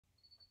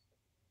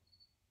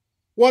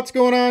What's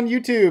going on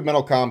YouTube?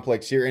 Metal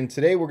Complex here, and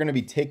today we're going to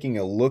be taking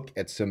a look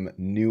at some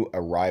new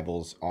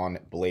arrivals on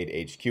Blade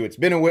HQ. It's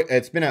been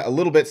a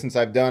little bit since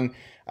I've done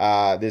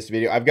this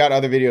video. I've got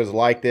other videos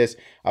like this,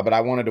 but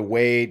I wanted to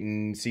wait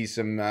and see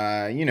some,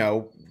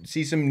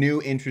 see some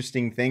new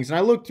interesting things. And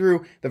I looked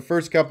through the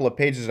first couple of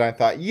pages and I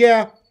thought,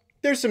 yeah,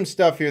 there's some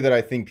stuff here that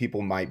I think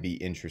people might be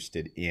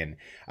interested in.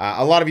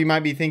 A lot of you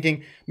might be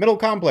thinking, Metal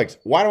Complex,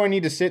 why do I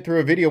need to sit through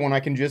a video when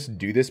I can just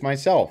do this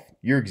myself?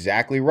 You're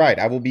exactly right.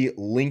 I will be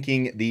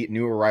linking the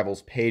new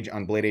arrivals page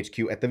on Blade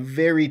HQ at the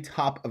very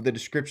top of the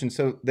description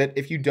so that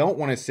if you don't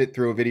want to sit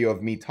through a video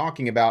of me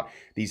talking about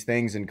these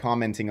things and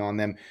commenting on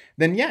them,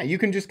 then yeah, you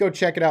can just go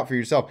check it out for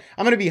yourself.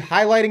 I'm going to be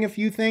highlighting a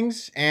few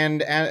things,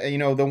 and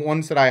the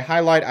ones that I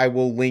highlight, I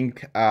will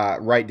link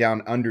right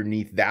down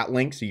underneath that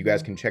link so you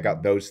guys can check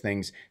out those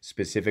things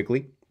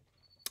specifically.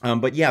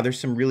 But yeah, there's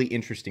some really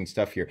interesting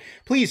stuff here.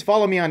 Please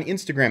follow me on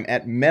Instagram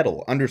at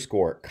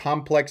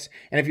metal_complex.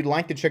 And if you'd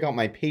like to check out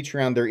my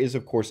Patreon, there is,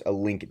 of course, a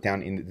link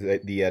down in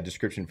the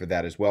description for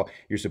that as well.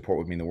 Your support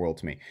would mean the world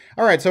to me.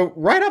 All right, so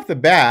right off the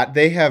bat,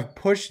 they have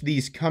pushed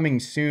these coming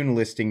soon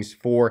listings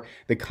for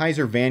the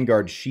Kaiser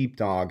Vanguard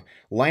Sheepdog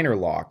liner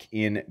lock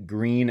in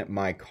green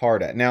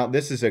micarta. Now,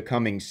 this is a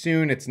coming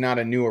soon. It's not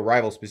a new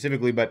arrival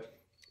specifically, but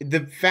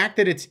the fact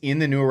that it's in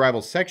the new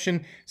arrival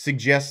section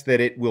suggests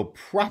that it will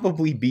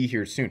probably be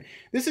here soon.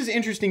 This is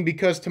interesting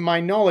because, to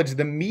my knowledge,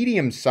 the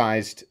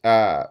medium-sized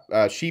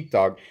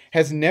sheepdog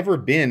has never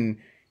been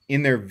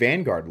in their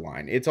Vanguard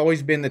line. It's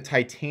always been the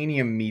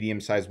titanium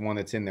medium-sized one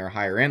that's in their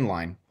higher-end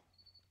line.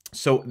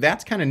 So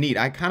that's kind of neat.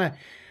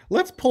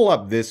 Let's pull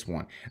up this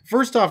one.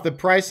 First off, the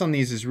price on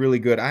these is really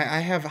good. I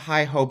have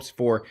high hopes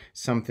for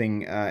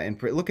something.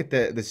 And look at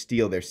the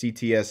steel there,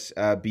 CTS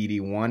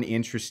BD1.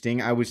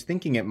 Interesting. I was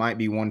thinking it might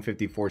be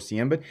 154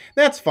 CM, but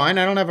that's fine.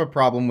 I don't have a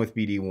problem with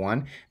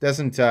BD1.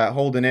 Doesn't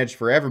hold an edge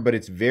forever, but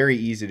it's very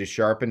easy to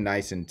sharpen,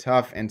 nice and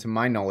tough, and to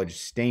my knowledge,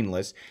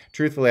 stainless.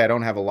 Truthfully, I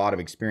don't have a lot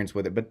of experience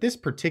with it, but this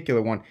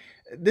particular one,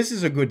 this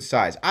is a good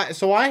size.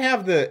 So I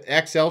have the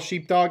XL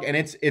sheepdog, and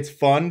it's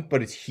fun,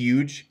 but it's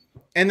huge.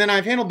 And then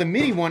I've handled the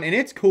mini one, and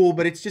it's cool,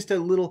 but it's just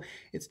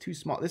it's too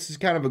small. This is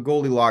kind of a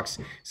Goldilocks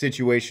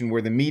situation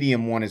where the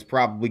medium one is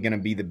probably going to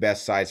be the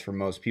best size for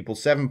most people.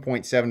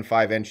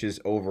 7.75 inches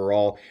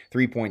overall,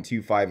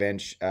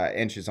 3.25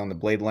 inches on the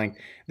blade length.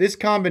 This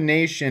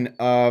combination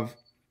of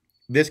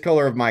this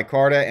color of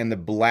micarta and the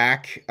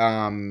black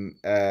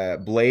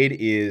blade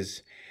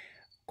is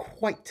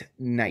quite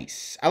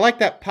nice. I like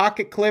that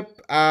pocket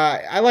clip.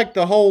 I like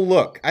the whole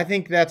look. I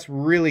think that's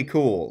really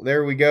cool.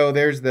 There we go.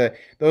 There's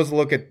those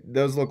look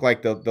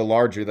like the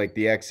larger, like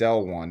the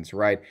XL ones,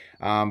 right?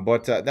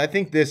 But I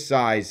think this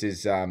size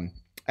is I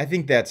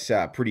think that's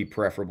pretty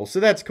preferable. So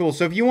that's cool.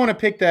 So if you want to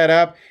pick that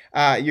up,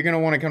 you're going to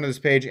want to come to this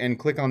page and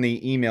click on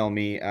the email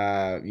me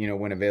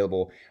when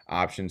available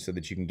option so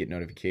that you can get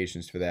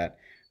notifications for that.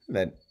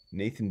 That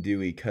Nathan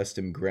Dewey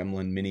custom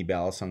gremlin mini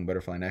balisong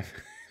butterfly knife.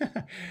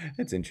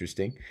 That's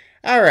interesting.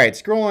 All right,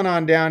 scrolling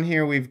on down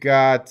here, we've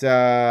got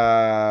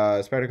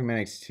Spyderco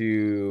Manix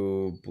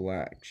 2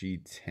 Black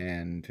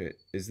G10.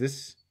 Is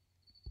this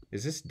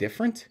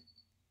different?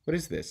 What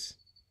is this?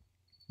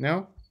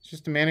 No, it's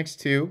just a Manix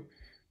 2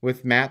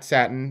 with matte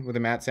satin, with a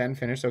matte satin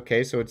finish.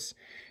 Okay, so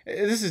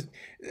this is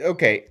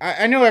okay.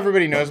 I know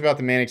everybody knows about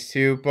the Manix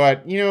 2,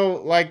 but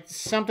like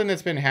something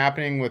that's been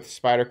happening with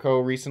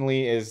Spyderco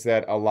recently is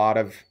that a lot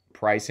of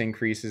price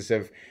increases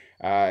have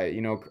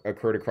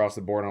occurred across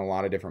the board on a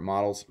lot of different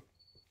models.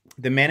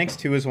 The Manix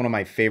 2 is one of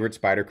my favorite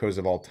Spydercos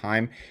of all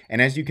time,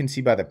 and as you can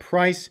see by the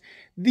price,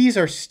 these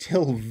are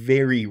still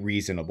very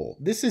reasonable.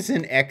 This is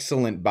an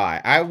excellent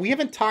buy. We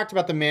haven't talked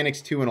about the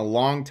Manix 2 in a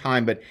long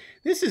time, but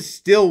this is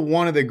still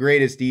one of the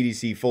greatest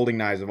EDC folding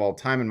knives of all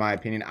time, in my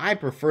opinion. I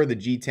prefer the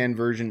G10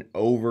 version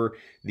over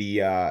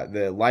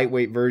the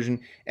lightweight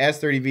version.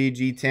 S30V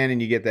G10,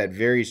 and you get that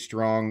very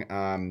strong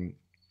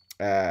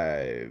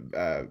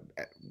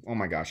oh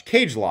my gosh,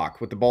 cage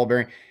lock with the ball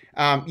bearing.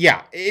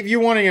 Yeah, if you're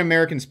wanting an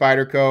American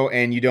Spyderco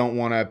and you don't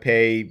want to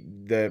pay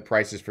the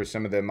prices for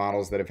some of the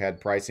models that have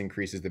had price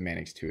increases, the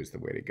Manix 2 is the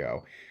way to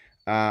go.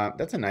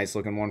 That's a nice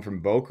looking one from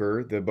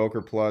Boker, the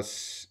Boker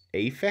Plus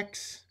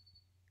Aphex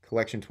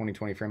Collection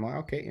 2020 frame line.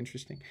 Okay,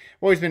 interesting.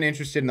 I've always been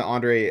interested in the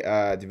Andre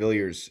de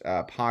Villiers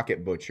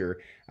Pocket Butcher.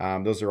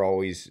 Those have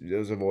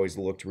always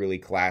looked really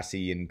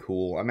classy and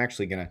cool. I'm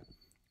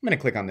gonna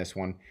click on this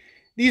one.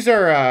 These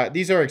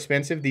are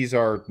expensive. These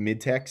are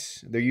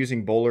mid-techs. They're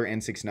using Bowler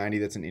N690.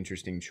 That's an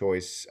interesting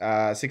choice.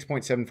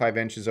 6.75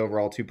 inches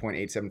overall,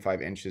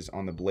 2.875 inches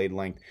on the blade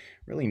length.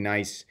 Really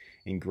nice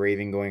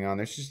engraving going on.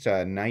 There's just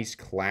a nice,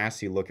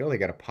 classy look. Oh, they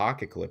got a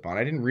pocket clip on.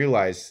 I didn't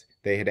realize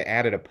they had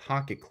added a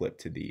pocket clip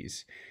to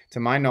these. To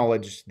my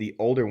knowledge, the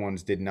older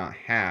ones did not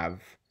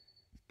have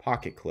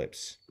pocket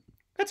clips.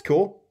 That's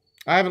cool.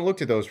 I haven't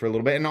looked at those for a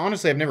little bit, and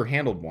honestly, I've never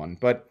handled one,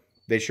 but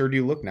they sure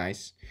do look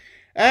nice.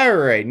 All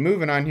right,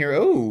 moving on here.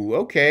 Oh,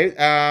 okay.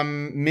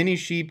 Mini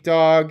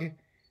sheepdog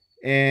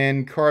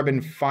and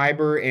carbon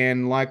fiber,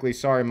 and likely,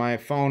 sorry, my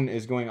phone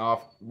is going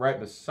off right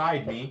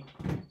beside me.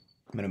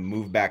 I'm going to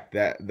move back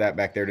that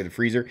back there to the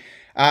freezer.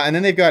 And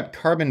then they've got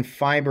carbon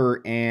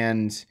fiber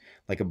and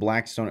like a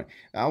black stone.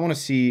 I want to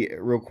see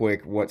real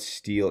quick what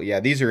steel. Yeah,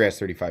 these are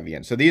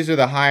S35VN. So these are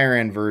the higher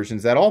end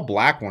versions. That all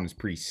black one is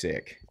pretty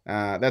sick.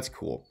 That's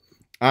cool.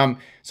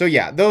 So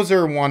yeah, those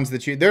are ones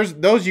that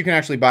those you can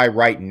actually buy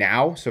right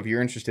now. So if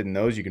you're interested in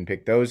those, you can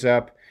pick those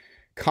up.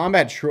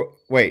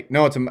 Wait,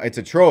 no, it's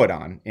a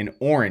Troodon in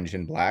orange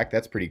and black.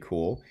 That's pretty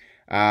cool.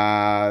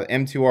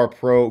 M2R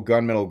Pro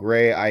Gunmetal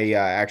Gray. I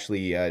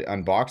actually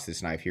unboxed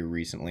this knife here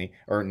recently.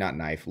 Or not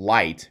knife,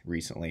 light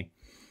recently.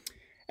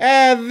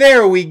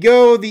 There we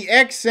go. The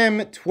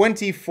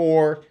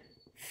XM24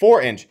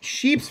 4-inch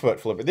sheep's foot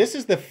flipper. This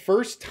is the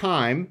first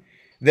time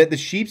that the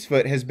sheep's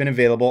foot has been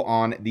available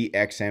on the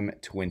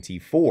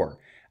XM24.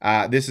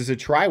 This is a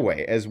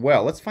tri-way as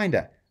well. Let's find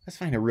a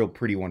real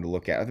pretty one to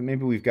look at.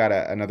 Maybe we've got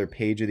another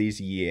page of these.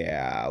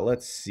 Yeah,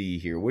 let's see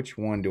here. Which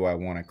one do I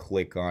want to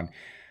click on?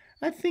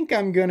 I think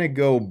I'm going to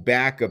go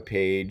back a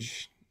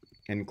page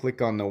and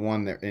click on the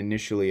one that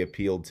initially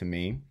appealed to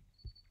me,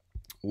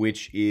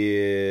 which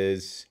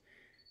is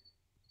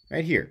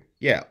right here.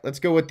 Yeah, let's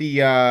go with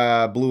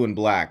the blue and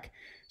black.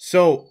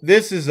 So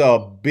this is a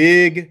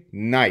big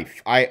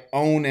knife. I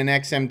own an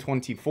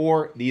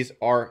XM24. These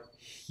are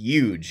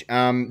huge.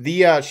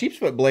 The sheep's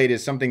foot blade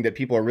is something that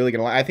people are really going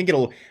to like. I think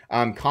it'll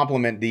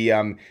complement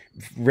the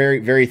very,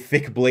 very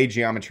thick blade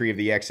geometry of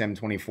the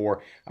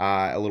XM24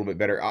 a little bit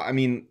better. I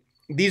mean,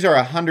 these are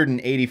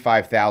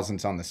 185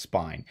 thousandths on the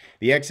spine.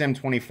 The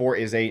XM24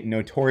 is a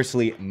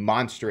notoriously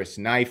monstrous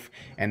knife,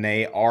 and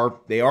they are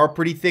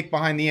pretty thick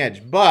behind the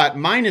edge. But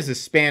mine is a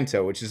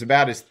Spanto, which is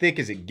about as thick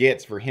as it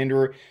gets for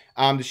Hinderer.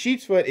 The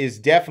sheep's foot is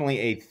definitely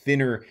a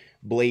thinner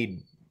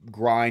blade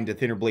grind, a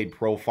thinner blade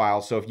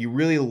profile. So if you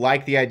really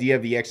like the idea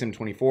of the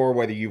XM24,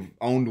 whether you've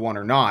owned one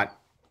or not,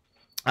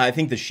 I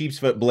think the sheep's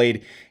foot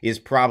blade is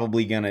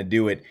probably going to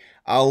do it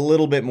a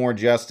little bit more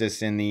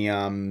justice in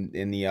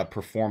the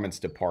performance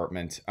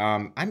department.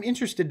 I'm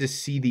interested to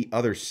see the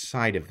other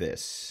side of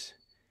this.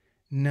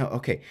 No,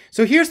 okay.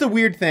 So here's the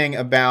weird thing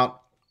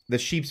about the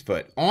sheep's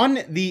foot. On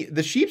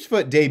the sheep's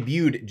foot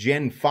debuted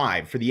Gen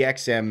 5 for the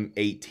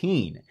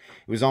XM18. It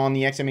was on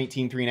the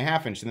XM18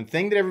 3.5 inch. And the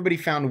thing that everybody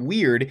found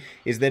weird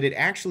is that it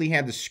actually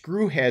had the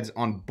screw heads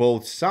on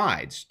both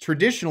sides.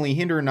 Traditionally,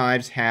 Hinderer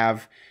knives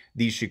have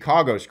these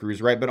Chicago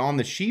screws, right? But on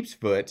the sheep's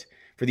foot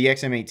for the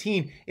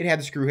XM18, it had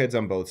the screw heads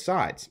on both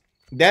sides.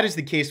 That is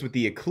the case with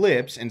the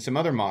Eclipse and some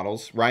other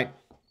models, right?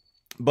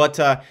 But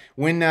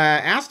when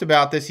asked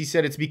about this, he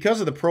said it's because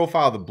of the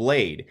profile of the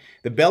blade.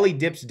 The belly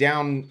dips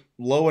down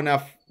low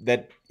enough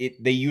that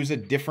they use a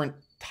different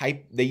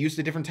type. They used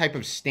a different type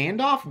of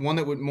standoff, one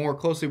that would more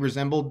closely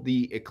resemble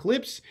the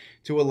Eclipse,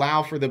 to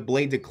allow for the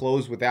blade to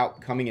close without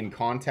coming in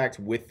contact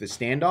with the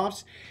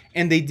standoffs.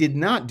 And they did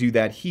not do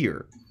that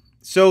here.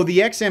 So the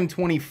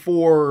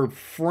XM24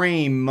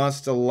 frame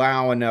must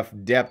allow enough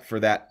depth for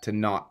that to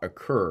not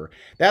occur.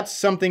 That's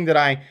something that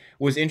I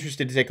was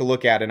interested to take a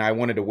look at, and I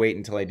wanted to wait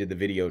until I did the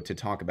video to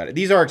talk about it.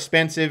 These are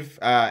expensive,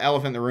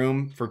 elephant in the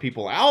room for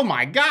people. Oh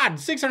my God,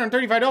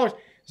 $635.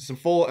 It's a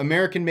full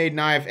American-made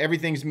knife.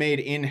 Everything's made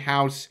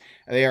in-house.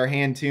 They are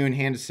hand-tuned,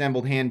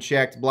 hand-assembled,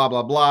 hand-checked, blah,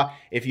 blah, blah.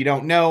 If you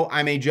don't know,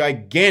 I'm a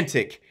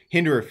gigantic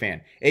Hinderer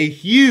fan, a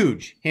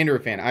huge Hinderer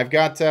fan. I've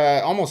got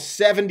almost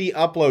 70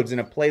 uploads in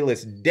a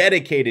playlist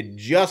dedicated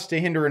just to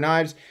Hinderer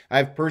knives.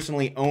 I've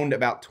personally owned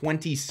about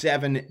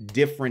 27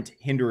 different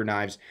Hinderer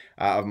knives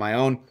of my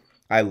own.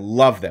 I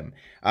love them.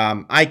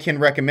 I can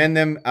recommend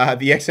them.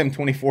 The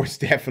XM24 is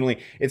definitely,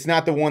 it's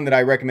not the one that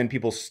I recommend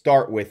people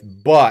start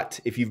with, but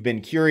if you've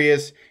been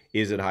curious,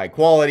 is it high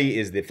quality?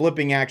 Is the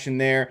flipping action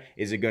there?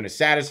 Is it going to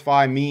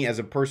satisfy me as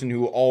a person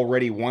who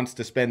already wants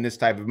to spend this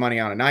type of money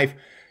on a knife?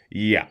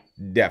 Yeah,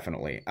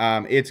 definitely.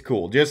 It's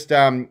cool. Just,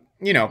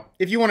 you know,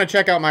 if you want to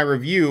check out my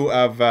review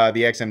of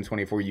the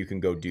XM24, you can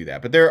go do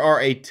that. But there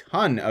are a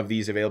ton of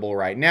these available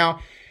right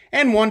now.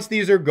 And once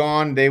these are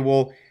gone, they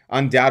will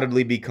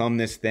undoubtedly become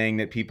this thing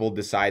that people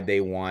decide they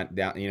want,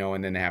 you know,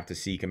 and then they have to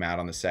seek them out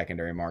on the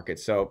secondary market.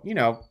 So, you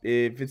know,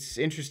 if it's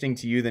interesting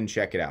to you, then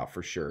check it out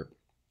for sure.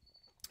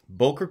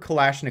 Boker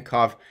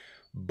Kalashnikov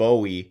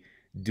Bowie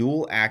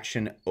Dual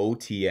Action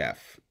OTF.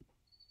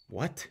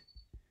 What?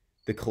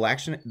 The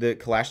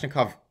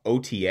Kalashnikov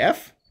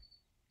OTF?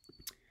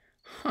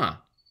 Huh.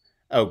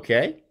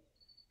 Okay.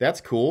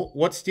 That's cool.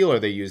 What steel are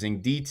they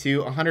using?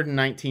 D2,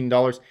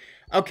 $119.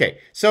 Okay,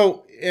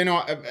 so, you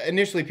know,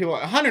 initially people,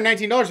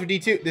 $119 for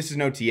D2, this is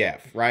an OTF,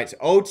 right? So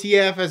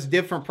OTF has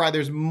different price.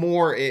 There's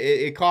more,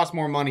 it costs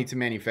more money to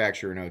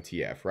manufacture an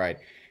OTF, right?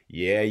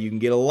 Yeah, you can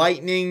get a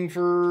Lightning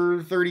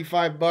for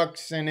 35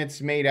 bucks and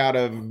it's made out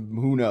of,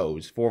 who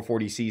knows,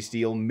 440C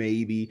steel,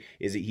 maybe.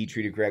 Is it heat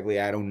treated correctly?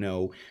 I don't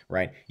know,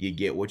 right? You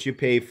get what you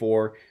pay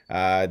for.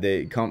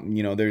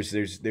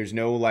 There's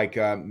no like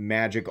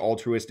magic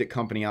altruistic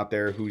company out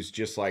there who's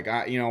just like,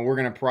 we're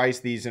gonna price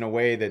these in a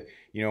way that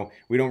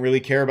we don't really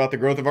care about the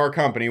growth of our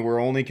company. We're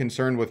only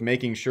concerned with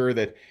making sure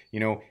that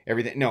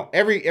everything. No,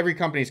 every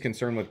company is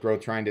concerned with growth,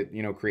 trying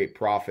to create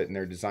profit in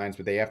their designs,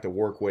 but they have to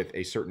work with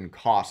a certain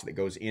cost that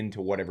goes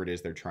into whatever it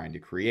is they're trying to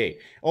create.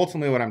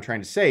 Ultimately, what I'm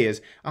trying to say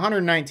is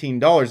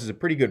 $119 is a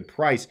pretty good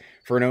price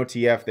for an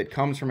OTF that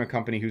comes from a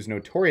company who's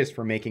notorious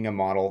for making a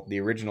model, the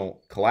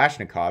original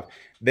Kalashnikov,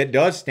 that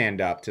does stand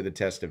up to the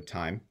test of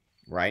time.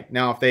 Right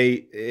now,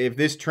 if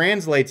this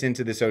translates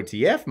into this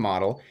OTF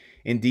model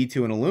in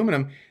D2 and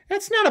aluminum,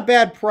 that's not a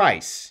bad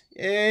price.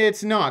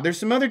 It's not. There's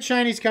some other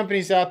Chinese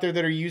companies out there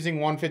that are using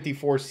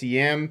 154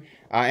 cm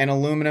and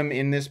aluminum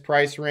in this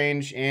price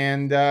range,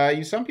 and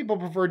some people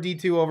prefer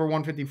D2 over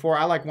 154.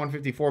 I like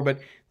 154, but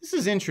this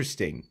is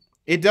interesting.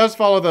 It does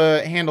follow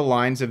the handle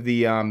lines of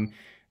the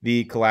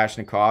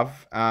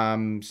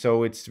Kalashnikov,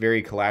 so it's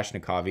very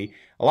Kalashnikov-y.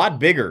 A lot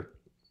bigger.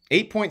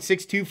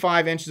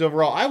 8.625 inches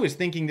overall. I was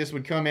thinking this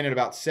would come in at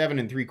about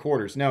 7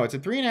 3/4. No, it's a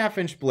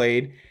 3.5-inch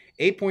blade,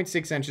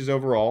 8.6 inches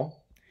overall.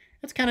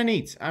 That's kind of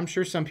neat. I'm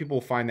sure some people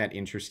will find that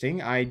interesting.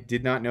 I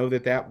did not know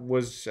that that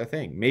was a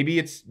thing. Maybe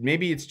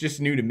it's just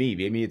new to me.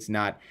 Maybe it's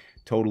not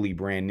totally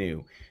brand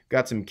new.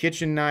 Got some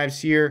kitchen knives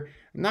here.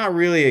 I'm not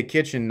really a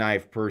kitchen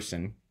knife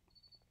person.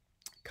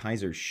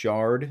 Kaiser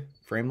Shard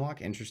frame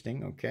lock.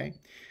 Interesting. Okay.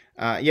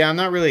 Yeah, I'm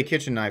not really a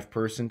kitchen knife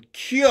person.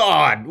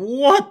 God,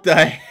 what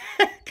the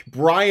heck?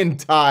 Brian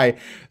Ty,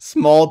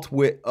 small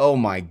twit. Oh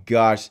my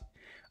gosh.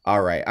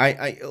 All right.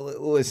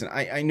 Listen,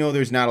 I know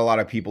there's not a lot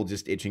of people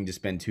just itching to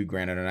spend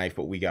 $2,000 on a knife,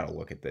 but we got to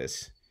look at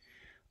this.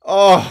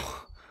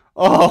 Oh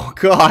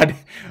God.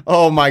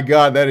 Oh my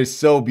God. That is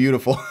so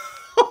beautiful.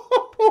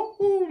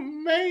 Oh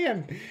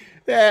man,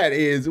 that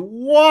is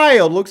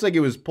wild. Looks like it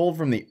was pulled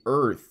from the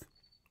earth,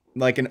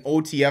 like an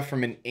OTF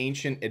from an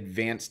ancient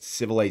advanced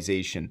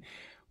civilization.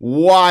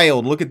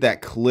 Wild. Look at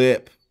that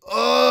clip.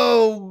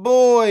 Oh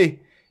boy.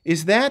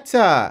 Is that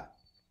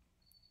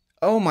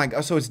oh my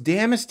god, so it's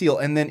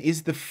Damasteel, and then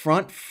is the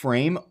front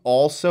frame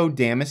also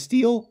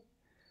Damasteel?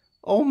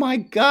 Oh my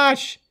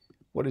gosh.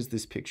 What is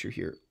this picture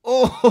here?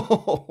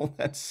 Oh,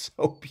 that's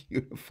so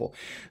beautiful.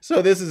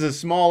 So this is a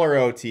smaller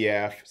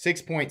OTF,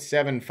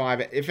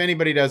 6.75. If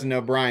anybody doesn't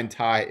know, Brian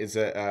Ty is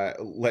a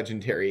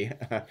legendary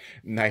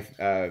knife,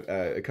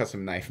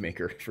 custom knife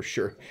maker for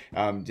sure.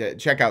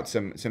 Check out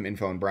some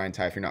info on Brian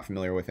Ty if you're not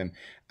familiar with him.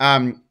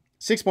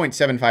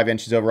 6.75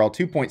 inches overall,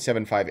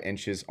 2.75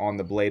 inches on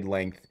the blade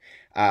length.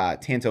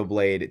 Tanto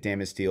blade,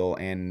 Damasteel,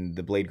 and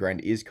the blade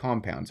grind is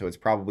compound, so it's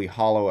probably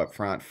hollow up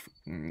front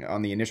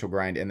on the initial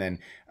grind and then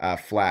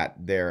flat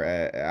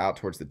there out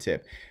towards the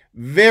tip.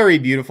 Very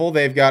beautiful.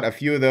 They've got a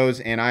few of those,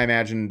 and I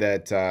imagine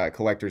that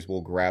collectors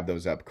will grab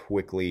those up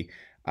quickly.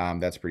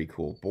 That's pretty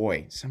cool.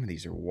 Boy, some of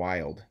these are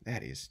wild.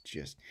 That is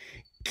just...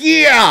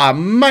 Yeah,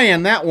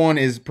 man, that one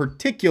is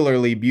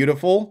particularly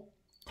beautiful.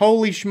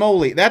 Holy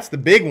schmoly. That's the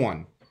big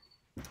one.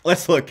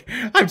 Let's look.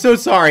 I'm so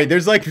sorry.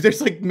 There's like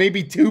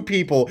maybe 2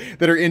 people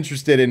that are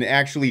interested in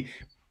actually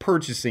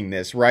purchasing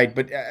this, right?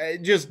 But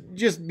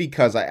just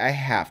because I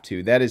have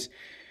to. That is,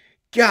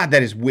 God,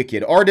 that is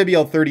wicked.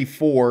 RWL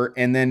 34,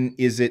 and then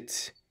is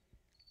it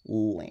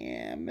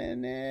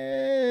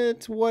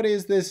laminate? What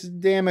is this?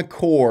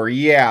 Damacor.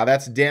 Yeah,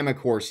 that's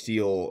Damacor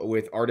steel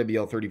with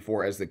RWL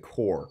 34 as the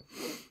core.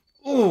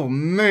 Oh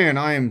man,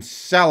 I am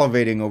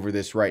salivating over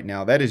this right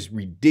now. That is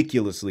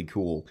ridiculously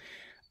cool.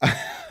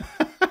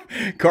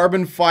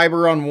 Carbon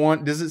fiber on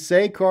one. Does it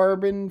say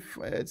carbon?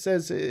 It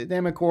says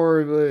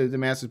Damacor, the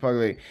massive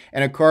population,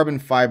 and a carbon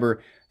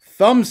fiber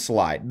thumb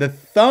slide. The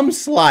thumb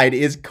slide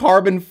is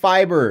carbon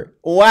fiber.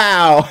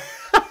 Wow.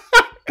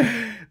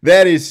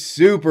 That is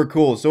super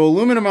cool. So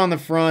aluminum on the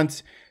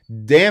front,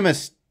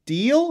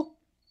 Damasteel?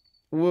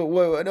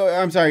 No,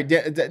 I'm sorry,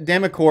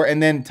 Damacor,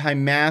 and then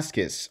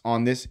Timascus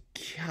on this.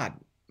 God,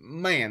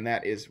 man,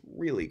 that is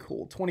really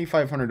cool.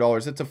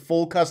 $2,500. That's a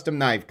full custom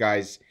knife,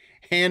 guys.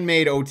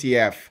 Handmade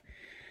OTF.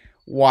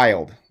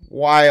 Wild.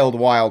 Wild,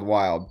 wild,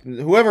 wild.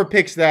 Whoever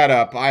picks that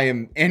up, I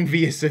am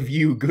envious of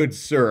you, good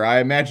sir.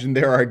 I imagine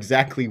there are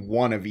exactly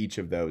one of each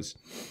of those.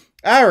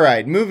 All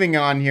right, moving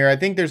on here. I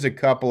think there's a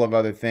couple of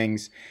other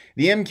things.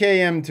 The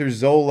MKM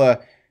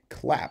Terzola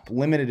Clap,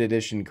 limited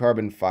edition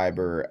carbon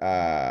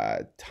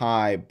fiber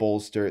tie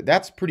bolster.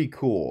 That's pretty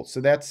cool.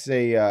 So that's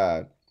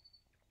a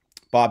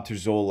Bob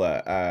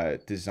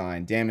Terzola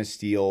design.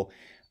 Damasteel.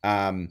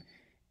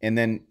 And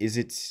then is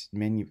it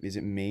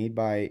made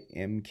by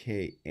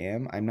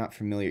MKM? I'm not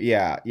familiar.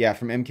 Yeah,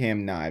 from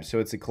MKM Knives. So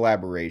it's a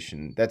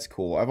collaboration. That's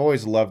cool. I've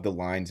always loved the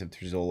lines of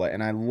Terzola,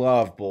 and I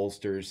love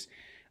bolsters.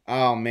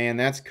 Oh man,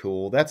 that's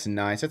cool. That's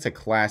nice. That's a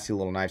classy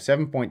little knife.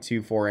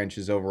 7.24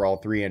 inches overall,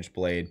 3-inch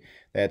blade.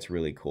 That's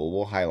really cool.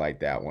 We'll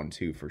highlight that one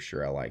too for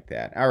sure. I like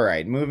that. All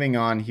right, moving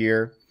on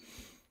here.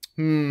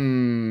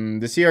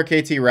 The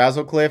CRKT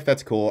Razzlecliff,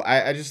 that's cool.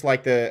 I just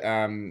like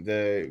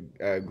the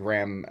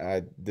Graham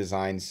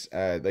designs,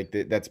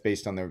 that's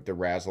based on the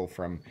Razzle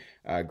from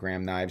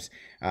Graham knives.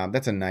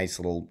 That's a nice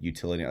little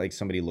utility, like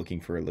somebody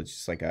looking for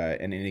just like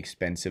an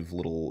inexpensive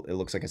little, it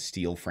looks like a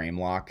steel frame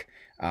lock.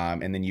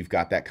 And then you've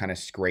got that kind of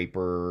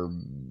scraper,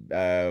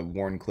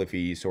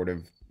 Warncliffy sort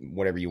of,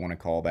 whatever you want to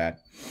call that.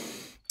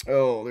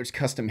 Oh, there's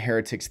custom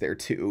heretics there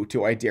too.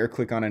 Do I dare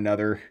click on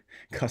another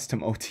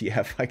custom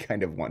OTF? I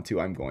kind of want to.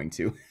 I'm going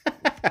to.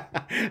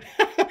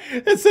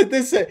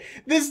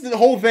 This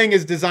whole thing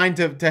is designed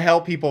to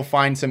help people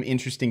find some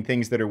interesting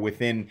things that are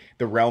within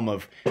the realm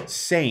of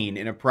sane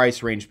in a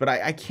price range. But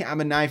I can't.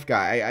 I'm a knife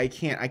guy. I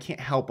can't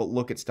help but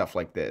look at stuff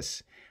like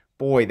this.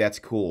 Boy, that's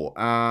cool.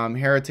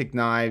 Heretic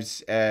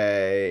knives,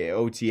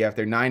 OTF.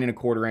 They're 9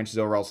 1/4 inches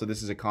overall. So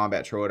this is a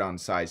combat Troodon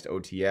sized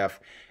OTF.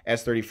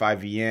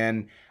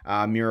 S35VN,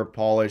 mirror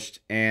polished,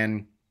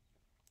 and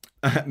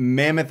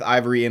mammoth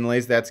ivory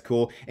inlays. That's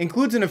cool.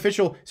 Includes an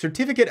official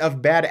certificate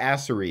of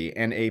badassery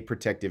and a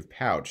protective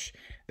pouch.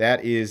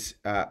 That is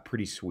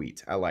pretty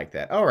sweet. I like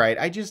that. All right,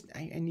 I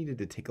needed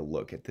to take a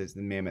look at this,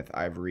 the mammoth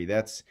ivory.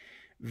 That's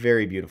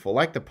very beautiful.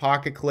 Like the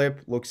pocket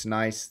clip, looks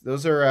nice.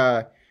 Those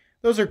are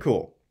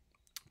cool.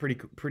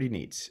 Pretty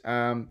neat.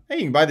 Hey, you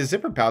can buy the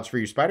zipper pouch for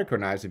your Spyderco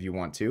knives if you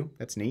want to.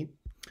 That's neat.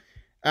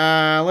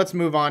 Let's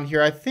move on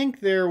here. I think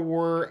there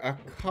were a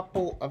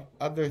couple of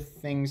other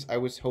things I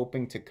was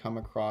hoping to come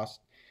across.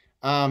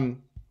 I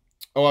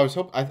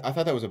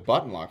thought that was a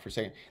button lock for a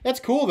second. That's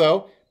cool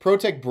though.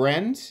 ProTech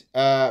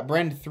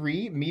Brand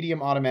 3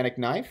 medium automatic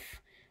knife.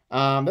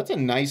 That's a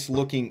nice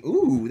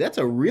looking, that's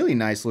a really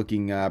nice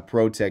looking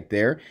ProTech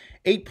there.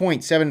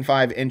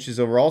 8.75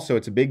 inches overall, so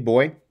it's a big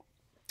boy.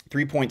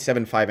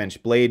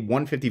 3.75-inch blade,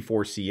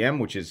 154 cm,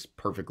 which is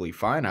perfectly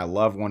fine. I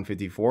love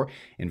 154.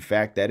 In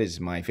fact, that is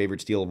my favorite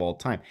steel of all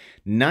time.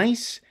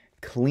 Nice,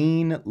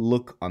 clean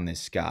look on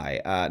this guy.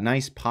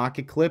 Nice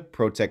pocket clip.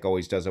 ProTech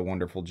always does a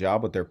wonderful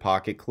job with their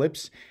pocket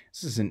clips.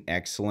 This is an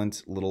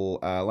excellent little,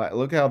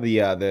 look how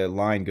the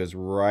line goes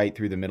right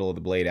through the middle of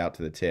the blade out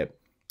to the tip.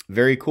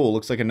 Very cool.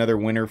 Looks like another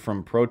winner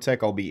from ProTech.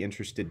 I'll be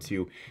interested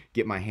to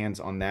get my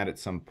hands on that at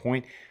some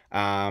point.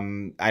 I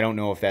don't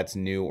know if that's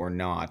new or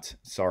not.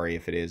 Sorry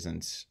if it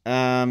isn't.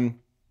 The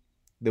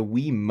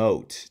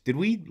Wiimote. Did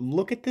we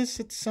look at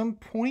this at some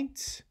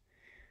point?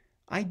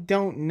 I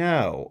don't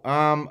know.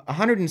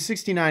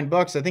 169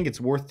 bucks. I think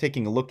it's worth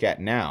taking a look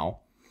at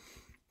now.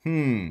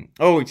 Oh,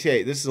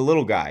 okay. This is a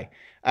little guy.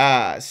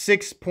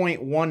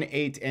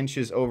 6.18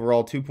 inches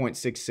overall,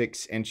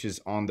 2.66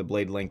 inches on the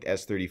blade length,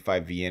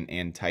 S35VN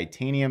and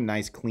titanium.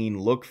 Nice clean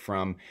look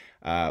from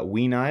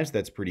Wii Knives.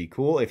 That's pretty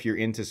cool. If you're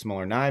into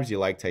smaller knives, you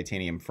like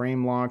titanium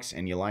frame locks,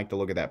 and you like the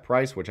look of that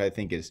price, which I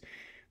think is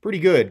pretty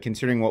good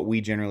considering what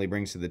Wii generally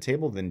brings to the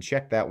table, then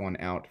check that one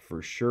out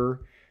for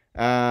sure.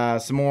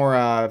 Some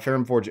more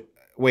Ferrum Forge.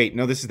 Wait,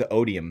 no, this is the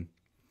Odium.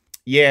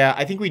 Yeah,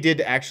 I think we did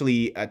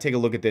actually take a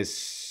look at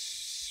this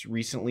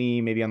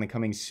recently, maybe on the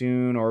coming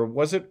soon, or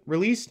was it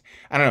released?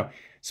 I don't know.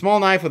 Small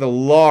knife with a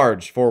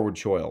large forward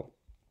choil.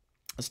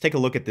 Let's take a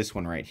look at this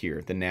one right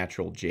here, the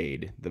Natural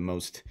Jade, the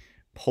most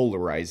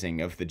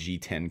polarizing of the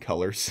G10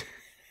 colors.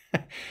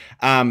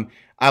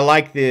 I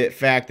like the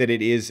fact that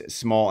it is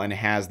small and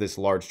has this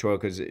large choil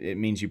because it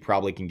means you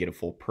probably can get a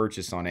full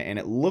purchase on it, and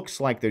it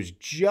looks like there's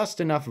just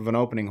enough of an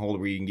opening hole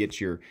where you can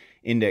get your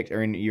index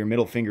or your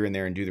middle finger in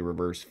there and do the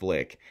reverse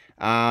flick.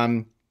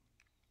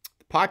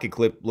 Pocket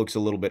clip looks a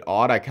little bit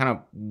odd. I kind of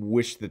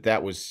wish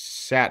that was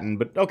satin,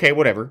 but okay,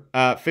 whatever.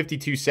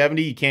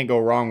 5270, you can't go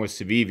wrong with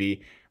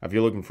Civivi. If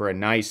you're looking for a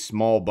nice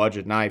small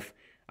budget knife,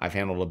 I've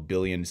handled a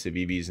billion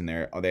Civivis in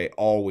there. They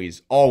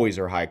always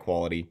are high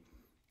quality.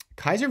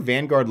 Kaiser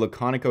Vanguard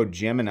Laconico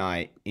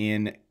Gemini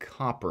in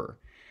copper.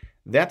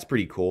 That's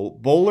pretty cool.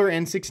 Bowler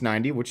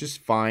N690, which is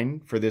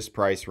fine for this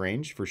price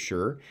range for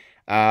sure.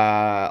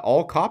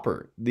 All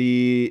copper.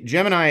 The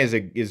Gemini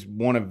is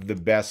one of the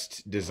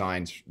best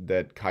designs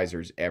that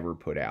Kaiser's ever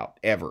put out,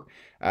 ever.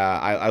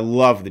 I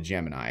love the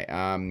Gemini.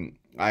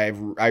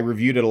 I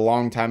reviewed it a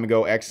long time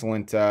ago.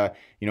 Excellent,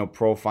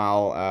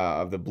 profile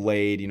of the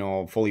blade.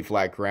 Fully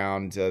flat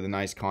ground, the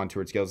nice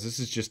contoured scales. This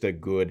is just a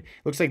good.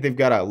 Looks like they've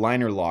got a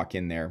liner lock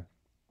in there.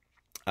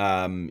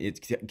 It's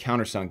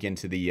countersunk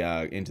into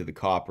the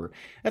copper.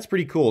 That's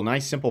pretty cool.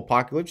 Nice simple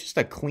pocket clip. Just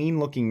a clean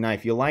looking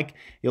knife. You like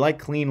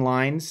clean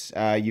lines.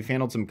 You've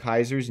handled some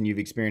Kaisers and you've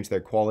experienced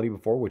their quality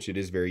before, which it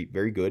is very,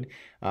 very good.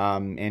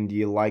 And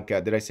you like,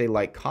 did I say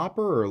like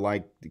copper or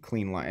like the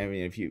clean line? I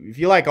mean, if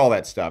you like all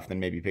that stuff, then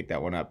maybe pick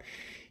that one up.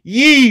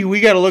 Yee, we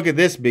got to look at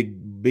this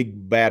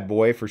big bad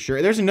boy for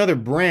sure. There's another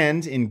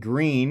brand in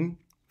green.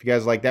 If you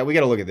guys like that, we got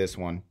to look at this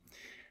one.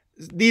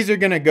 These are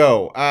going to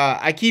go.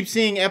 I keep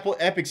seeing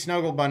Epic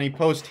Snuggle Bunny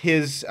post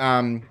his,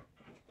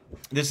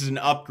 this is an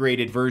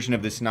upgraded version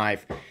of this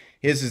knife.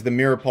 His is the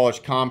mirror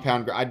polished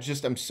compound.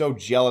 I'm so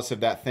jealous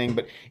of that thing.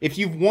 But if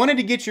you've wanted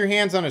to get your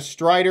hands on a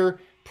Strider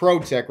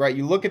ProTech, right,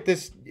 you look at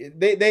this,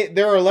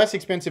 there are less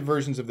expensive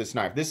versions of this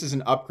knife. This is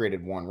an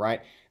upgraded one,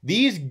 right?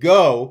 These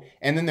go,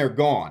 and then they're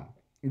gone.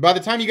 By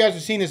the time you guys are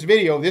seeing this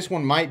video, this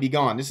one might be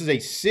gone. This is a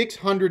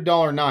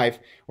 $600 knife.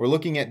 We're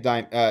looking at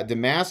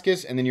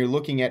Damascus, and then you're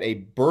looking at a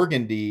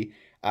burgundy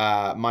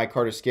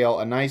micarta scale,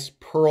 a nice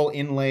pearl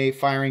inlay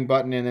firing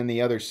button, and then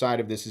the other side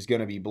of this is going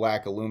to be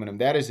black aluminum.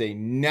 That is a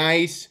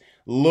nice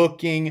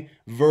looking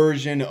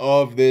version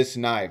of this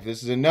knife.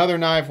 This is another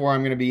knife where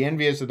I'm going to be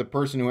envious of the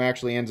person who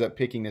actually ends up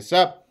picking this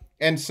up.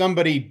 And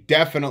somebody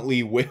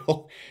definitely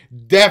will.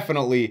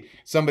 Definitely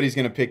somebody's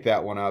going to pick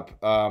that one up.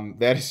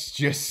 That is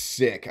just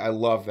sick. I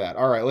love that.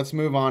 All right, let's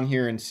move on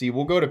here and see.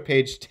 We'll go to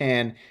page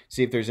 10,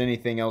 see if there's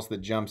anything else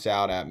that jumps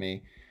out at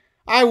me.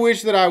 I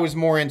wish that I was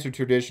more into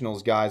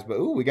traditionals, guys. But,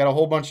 ooh, we got a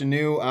whole bunch of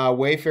new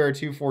Wayfarer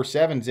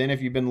 247s in.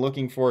 If you've been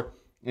looking for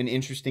an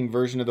interesting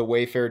version of the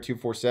Wayfarer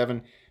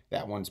 247,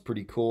 that one's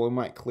pretty cool. We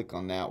might click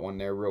on that one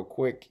there real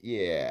quick.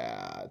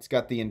 Yeah, it's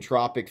got the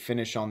entropic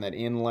finish on that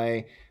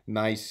inlay.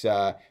 Nice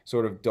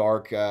sort of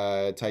dark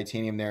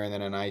titanium there, and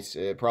then a nice,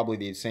 probably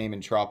the same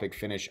entropic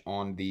finish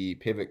on the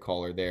pivot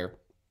collar there.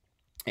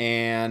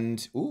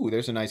 And, ooh,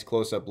 there's a nice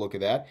close-up look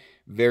at that.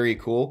 Very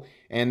cool.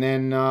 And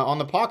then on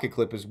the pocket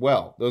clip as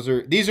well.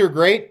 These are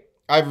great.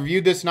 I've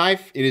reviewed this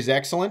knife. It is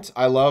excellent.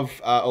 I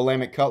love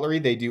Olamic Cutlery.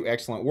 They do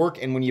excellent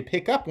work. And when you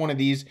pick up one of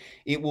these,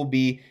 it will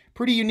be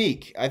pretty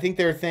unique. I think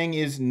their thing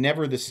is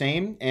never the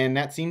same, and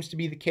that seems to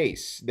be the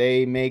case.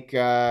 They make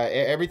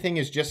everything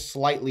is just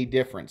slightly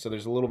different, so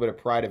there's a little bit of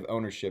pride of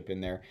ownership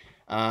in there.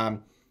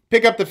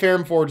 Pick up the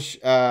Ferrum Forge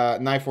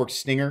Knife Works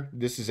Stinger.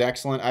 This is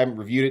excellent. I haven't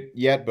reviewed it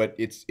yet, but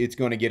it's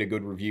going to get a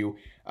good review.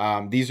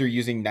 These are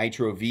using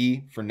Nitro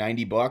V for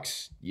 90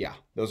 bucks. Yeah,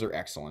 those are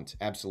excellent.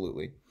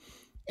 Absolutely.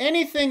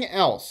 Anything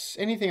else?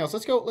 Anything else?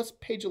 Let's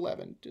page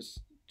 11. Just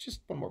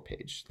one more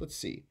page. Let's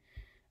see.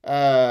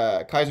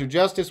 Kaiser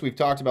Justice, we've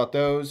talked about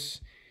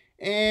those.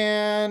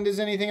 And is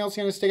anything else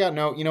going to stick out?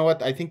 No, you know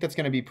what? I think that's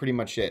going to be pretty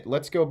much it.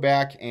 Let's go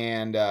back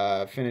and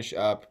finish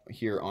up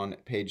here on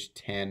page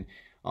 10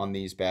 on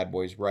these bad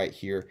boys right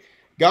here.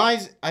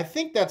 Guys, I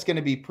think that's going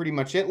to be pretty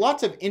much it.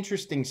 Lots of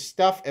interesting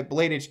stuff at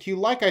Blade HQ.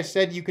 Like I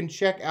said, you can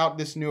check out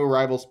this new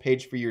arrivals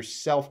page for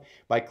yourself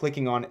by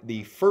clicking on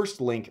the first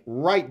link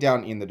right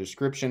down in the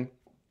description.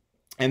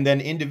 And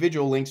then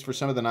individual links for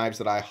some of the knives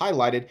that I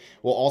highlighted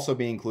will also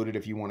be included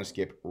if you want to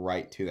skip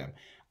right to them.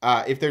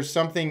 If there's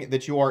something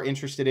that you are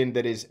interested in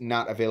that is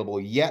not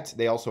available yet,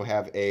 they also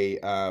have a,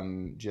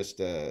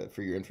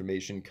 for your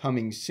information,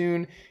 coming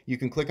soon. You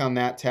can click on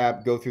that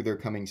tab, go through their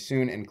coming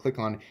soon, and click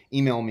on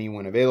email me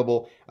when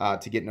available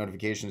to get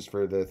notifications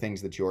for the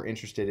things that you're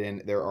interested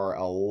in. There are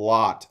a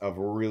lot of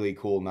really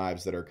cool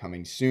knives that are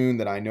coming soon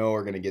that I know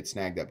are going to get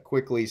snagged up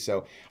quickly.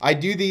 So I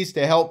do these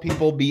to help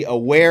people be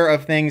aware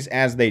of things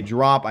as they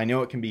drop. I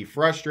know it can be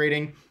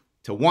frustrating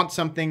to want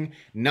something,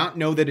 not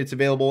know that it's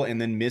available, and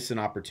then miss an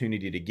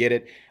opportunity to get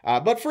it.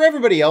 But for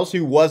everybody else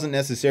who wasn't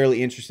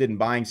necessarily interested in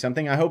buying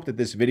something, I hope that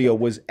this video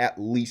was at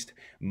least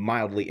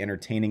mildly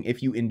entertaining.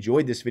 If you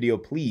enjoyed this video,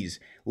 please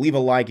leave a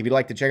like. If you'd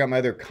like to check out my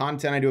other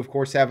content, I do, of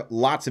course, have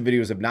lots of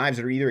videos of knives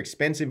that are either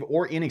expensive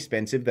or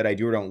inexpensive that I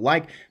do or don't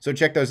like. So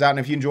check those out. And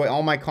if you enjoy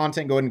all my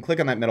content, go ahead and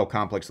click on that metal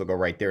complex logo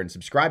right there and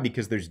subscribe,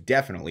 because there's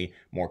definitely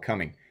more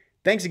coming.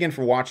 Thanks again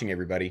for watching,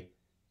 everybody,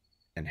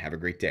 and have a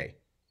great day.